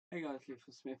Hey guys,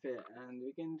 Clifford Smith here, and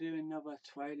we're going to do another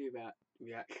trailer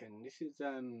reaction. This is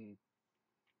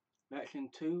reaction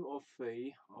 2 or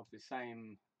 3 of the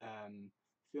same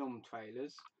film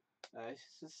trailers. This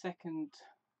is the second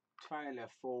trailer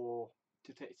for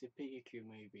Detective Pikachu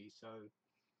movie, so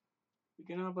we're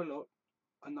going to have a look.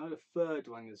 I know the third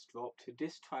one has dropped.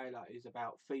 This trailer is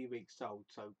about 3 weeks old,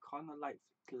 so kind of late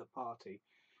to the party.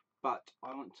 But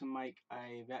I want to make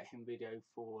a reaction video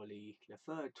for the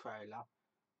third trailer.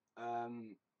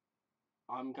 I'm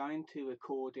going to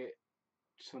record it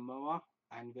tomorrow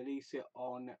and release it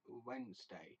on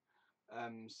Wednesday.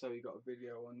 So we got a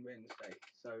video on Wednesday.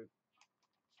 So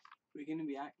we're going to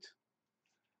react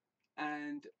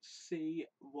and see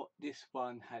what this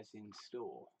one has in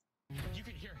store. You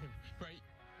can hear him, right?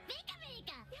 Pika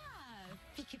Pika! Yeah,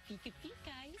 Pika Pika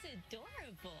Pika, he's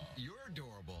adorable. You're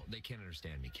adorable. They can't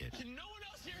understand me, kid. Can no one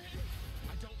else hear him?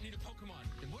 I don't need a Pokemon.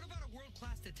 Then what about a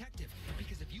world-class detective?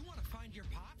 Because if you want to find your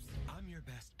pops, I'm your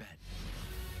best bet.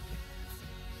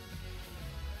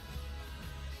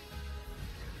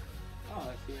 Oh,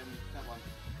 that's that one.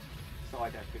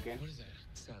 Side act again. What is that?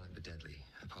 Silent but deadly.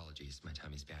 Apologies, my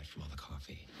tummy's bad from all the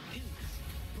coffee.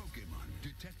 Pokemon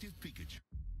Detective Pikachu.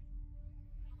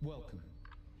 Welcome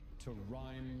to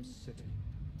Rhyme City,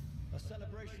 a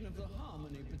celebration of the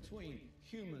harmony between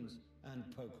humans and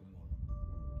Pokemon.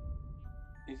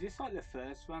 Is this like the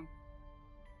first one?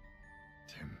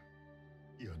 Tim,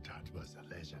 your dad was a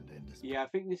legend in this. Yeah, I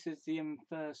think this is the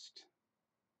first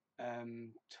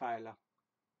trailer.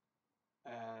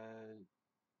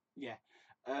 Yeah.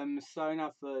 So in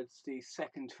other words, the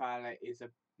second trailer is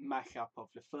a mashup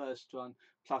of the first one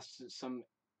plus some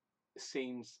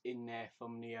scenes in there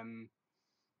from the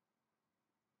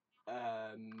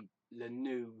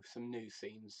new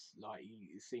scenes, like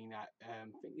you seen that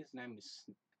I think his name is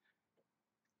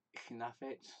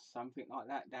Snuffit, something like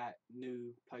that. That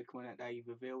new Pokemon that they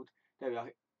revealed. There we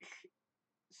are.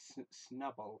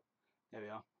 Snubble. There we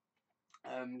are.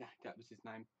 That was his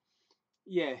name.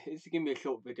 Yeah, it's gonna be a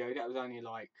short video. That was only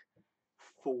like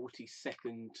 40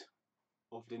 seconds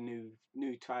of the new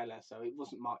trailer, so it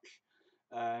wasn't much.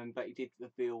 But he did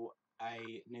reveal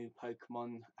a new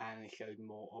Pokemon and it showed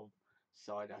more of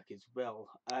Psyduck as well.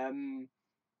 I'm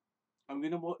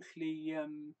gonna watch the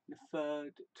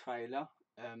third trailer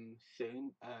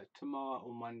soon, tomorrow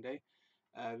or Monday.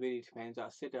 Really depends. I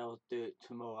said I'll do it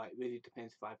tomorrow. It really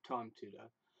depends if I have time to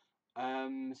though.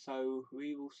 So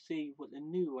we will see what the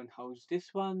new one holds.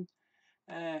 This one,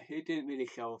 it didn't really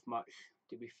show off much.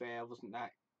 To be fair, I wasn't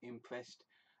that impressed.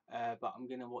 But I'm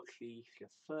gonna watch the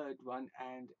third one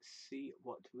and see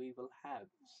what we will have.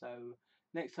 So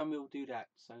next time we'll do that.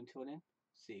 So until then,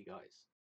 see you guys.